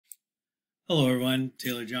Hello everyone,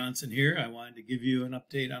 Taylor Johnson here. I wanted to give you an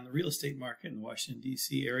update on the real estate market in the Washington,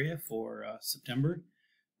 D.C. area for September.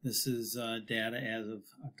 This is data as of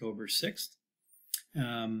October 6th.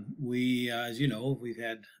 As you know, we've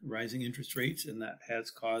had rising interest rates and that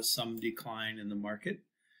has caused some decline in the market.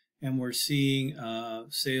 And we're seeing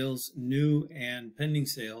sales, new and pending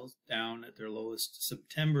sales, down at their lowest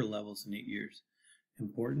September levels in 8 years.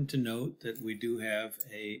 Important to note that we do have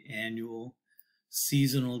an annual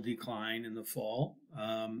seasonal decline in the fall,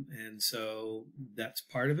 and so that's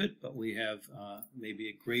part of it, but we have maybe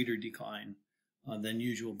a greater decline than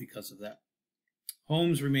usual because of that.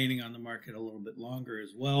 Homes remaining on the market a little bit longer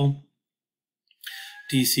as well.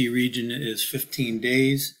 DC region is 15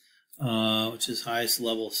 days, which is highest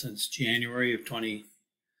level since January of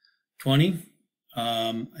 2020.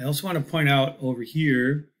 I also want to point out over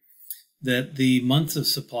here that the months of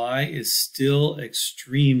supply is still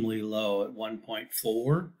extremely low at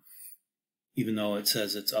 1.4, even though it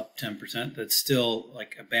says it's up 10%. That's still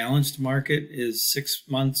like a balanced market is 6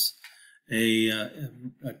 months, a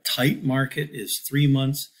tight market is 3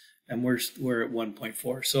 months, and we're at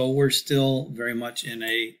 1.4. So we're still very much in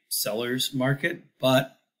a seller's market,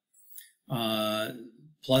 but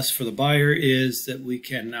plus for the buyer is that we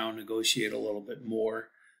can now negotiate a little bit more,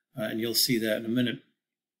 and you'll see that in a minute.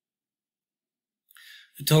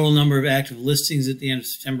 The total number of active listings at the end of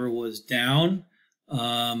September was down,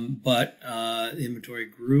 but inventory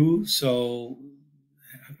grew. So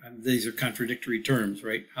these are contradictory terms,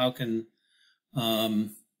 right? How can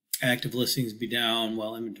active listings be down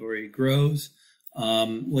while inventory grows?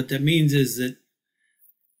 What that means is that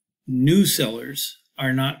new sellers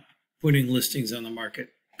are not putting listings on the market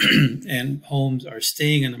and homes are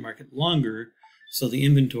staying on the market longer, so the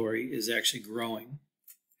inventory is actually growing.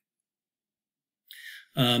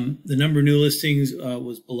 The number of new listings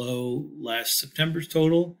was below last September's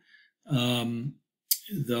total,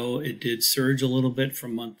 though it did surge a little bit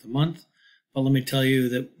from month to month. But let me tell you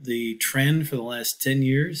that the trend for the last 10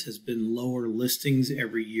 years has been lower listings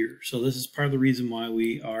every year. So this is part of the reason why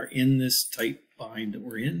we are in this tight bind that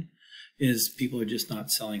we're in, is people are just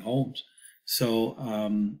not selling homes. So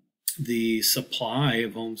the supply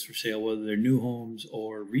of homes for sale, whether they're new homes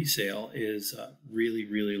or resale, is really,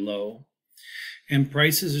 really low. And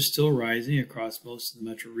prices are still rising across most of the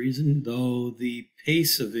metro region, though the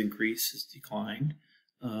pace of increase has declined.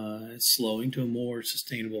 It's slowing to a more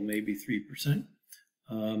sustainable, maybe 3%.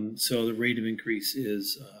 So the rate of increase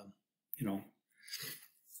is,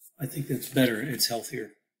 I think that's better. It's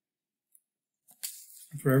healthier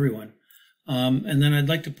for everyone. And then I'd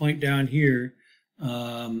like to point down here,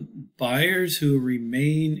 buyers who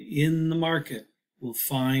remain in the market will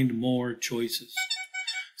find more choices.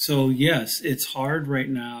 So yes, it's hard right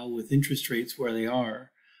now with interest rates where they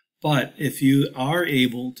are, but if you are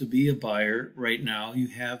able to be a buyer right now, you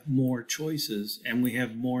have more choices and we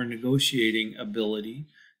have more negotiating ability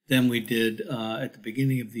than we did at the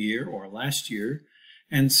beginning of the year or last year,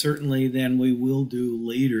 and certainly than we will do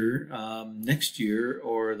later next year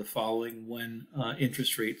or the following when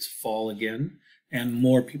interest rates fall again and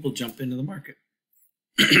more people jump into the market.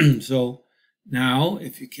 So now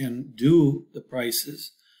if you can do the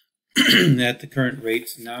prices at the current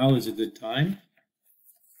rates, now is a good time,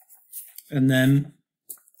 and then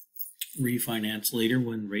refinance later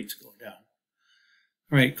when rates go down.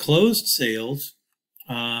 All right, closed sales.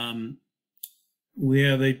 We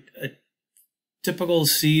have a typical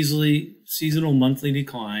seasonal monthly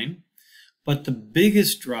decline, but the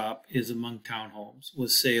biggest drop is among townhomes,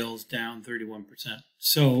 with sales down 31%.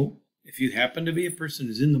 So if you happen to be a person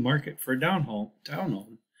who's in the market for a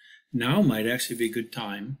townhome, now might actually be a good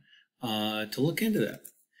time to look into that.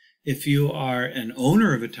 If you are an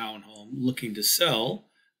owner of a townhome looking to sell,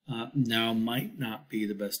 now might not be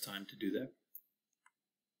the best time to do that.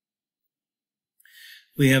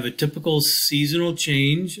 We have a typical seasonal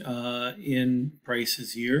change in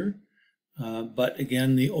prices here, but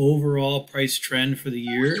again, the overall price trend for the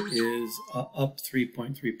year is up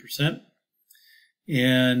 3.3%,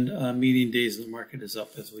 and median days in the market is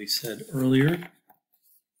up, as we said earlier.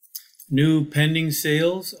 New pending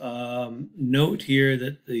sales, note here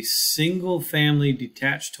that the single-family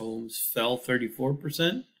detached homes fell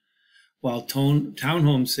 34%, while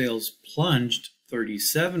townhome sales plunged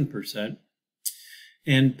 37%,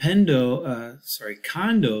 and condo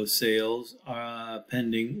sales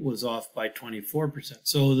pending was off by 24%.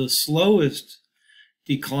 So the slowest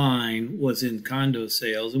decline was in condo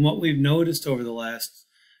sales, and what we've noticed over the last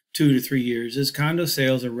 2 to 3 years is condo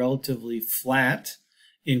sales are relatively flat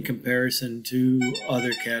in comparison to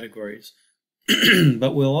other categories.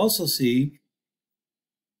 But we'll also see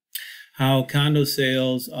how condo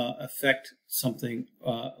sales affect something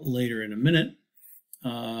later in a minute,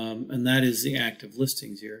 and that is the active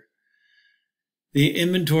listings here. The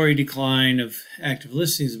inventory decline of active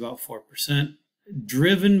listings is about 4%,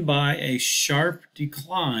 driven by a sharp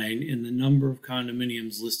decline in the number of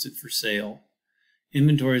condominiums listed for sale.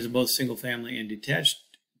 Inventories of both single-family and detached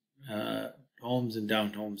homes and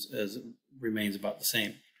townhomes remains about the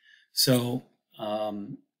same. So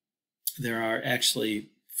there are actually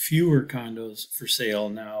fewer condos for sale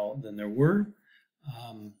now than there were.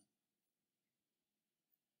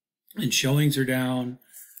 And showings are down.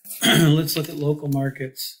 Let's look at local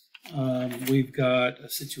markets. We've got a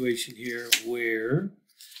situation here where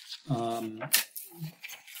the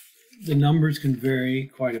numbers can vary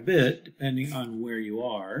quite a bit depending on where you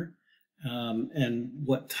are and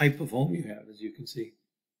what type of home you have, as you can see.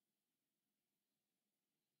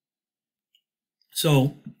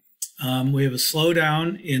 So we have a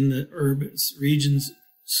slowdown in the urban region's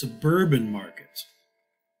suburban markets.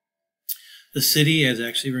 The city has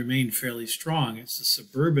actually remained fairly strong. It's the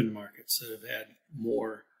suburban markets that have had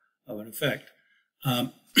more of an effect.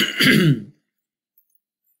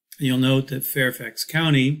 You'll note that Fairfax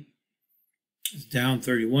County is down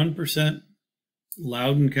 31%.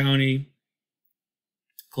 Loudoun County,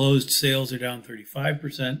 closed sales are down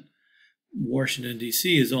 35%. Washington,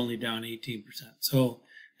 D.C. is only down 18%. So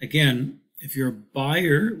again, if you're a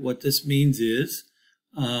buyer, what this means is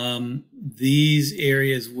these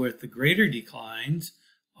areas with the greater declines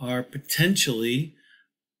are potentially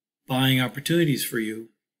buying opportunities for you.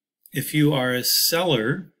 If you are a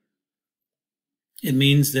seller, it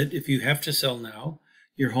means that if you have to sell now,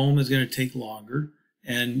 your home is going to take longer,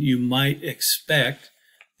 and you might expect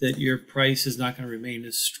that your price is not going to remain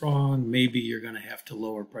as strong. Maybe you're going to have to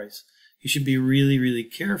lower price. You should be really, really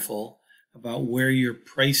careful about where you're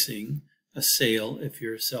pricing a sale if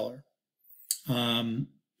you're a seller.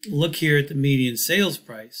 Look here at the median sales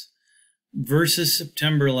price versus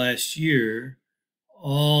September last year.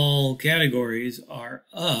 All categories are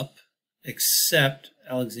up except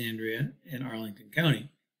Alexandria and Arlington County.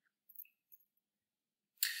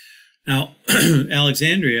 Now,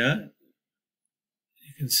 Alexandria,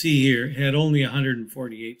 you can see here, had only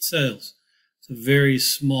 148 sales. It's a very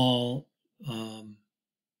small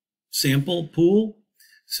sample pool.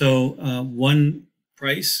 So one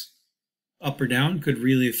price up or down could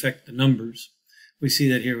really affect the numbers. We see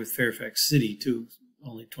that here with Fairfax City too,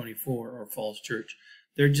 only 24, or Falls Church.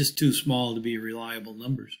 They're just too small to be reliable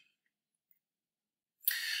numbers.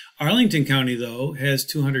 Arlington County, though, has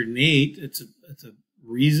 208. It's a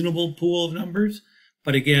reasonable pool of numbers,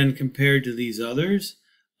 but again, compared to these others,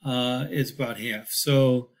 it's about half.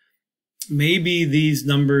 So maybe these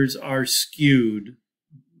numbers are skewed,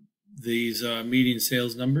 these median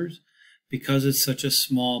sales numbers, because it's such a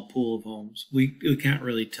small pool of homes. We can't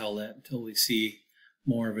really tell that until we see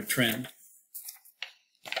more of a trend.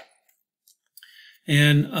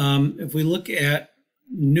 And if we look at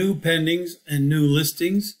new pendings and new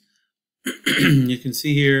listings, you can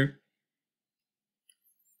see here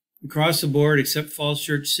across the board, except Falls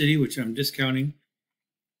Church City, which I'm discounting,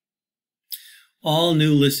 all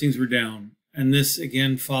new listings were down. And this,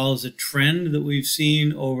 again, follows a trend that we've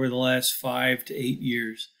seen over the last 5 to 8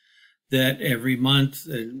 years, that every month,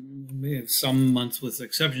 we have some months with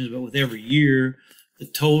exceptions, but with every year, the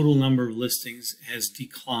total number of listings has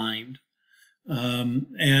declined.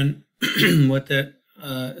 And what that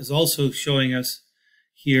is also showing us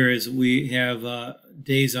here is we have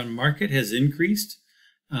days on market has increased.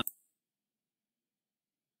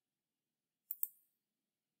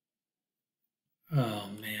 Oh,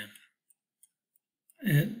 man.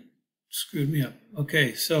 It screwed me up.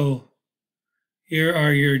 Okay, so here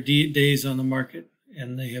are your days on the market,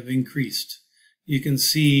 and they have increased. You can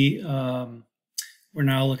see we're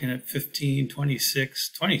now looking at 15,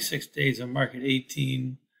 26 days on market,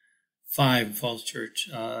 18, 5 Falls Church,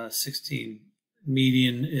 16.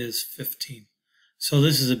 Median is 15. So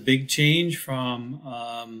this is a big change from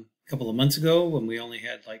a couple of months ago when we only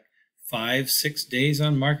had like 5, 6 days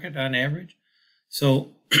on market on average.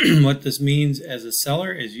 So what this means as a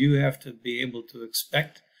seller is you have to be able to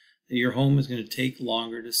expect that your home is going to take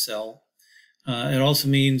longer to sell. It also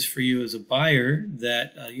means for you as a buyer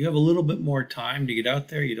that you have a little bit more time to get out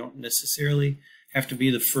there. You don't necessarily have to be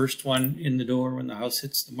the first one in the door when the house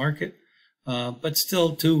hits the market, but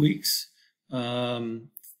still 2 weeks, 5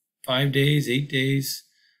 days, 8 days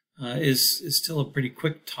is still a pretty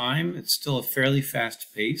quick time. It's still a fairly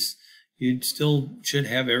fast pace. You still should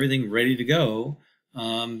have everything ready to go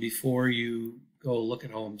before you go look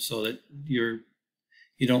at homes so that you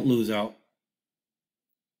don't lose out.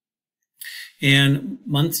 And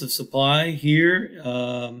months of supply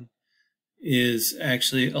here is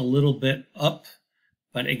actually a little bit up,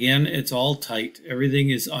 but again, it's all tight. Everything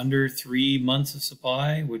is under 3 months of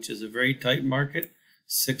supply, which is a very tight market.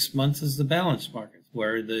 6 months is the balanced market,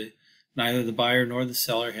 where neither the buyer nor the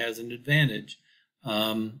seller has an advantage.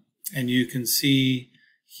 And you can see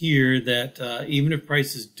here that even if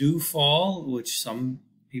prices do fall, which some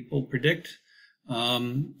people predict,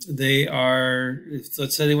 they are,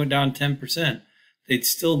 let's say they went down 10%, they'd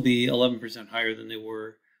still be 11% higher than they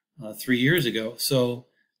were 3 years ago. So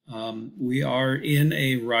we are in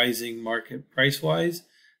a rising market price-wise.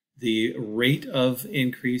 The rate of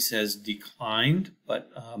increase has declined, but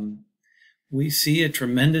we see a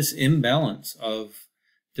tremendous imbalance of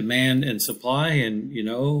demand and supply. And you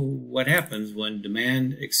know what happens when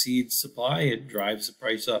demand exceeds supply? It drives the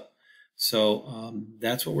price up. So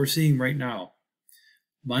that's what we're seeing right now.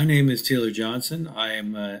 My name is Taylor Johnson. I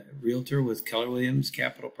am a realtor with Keller Williams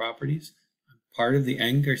Capital Properties. I'm part of the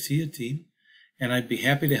Eng Garcia Team, and I'd be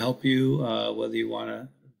happy to help you whether you want to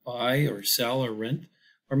buy or sell or rent,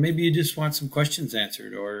 or maybe you just want some questions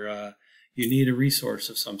answered, or you need a resource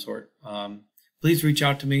of some sort. Please reach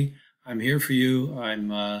out to me. I'm here for you.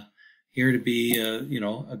 I'm here to be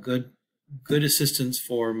a good assistance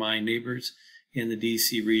for my neighbors in the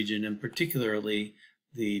DC region, and particularly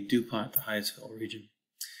the DuPont to Hyattsville region.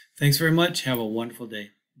 Thanks very much. Have a wonderful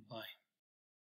day. Bye.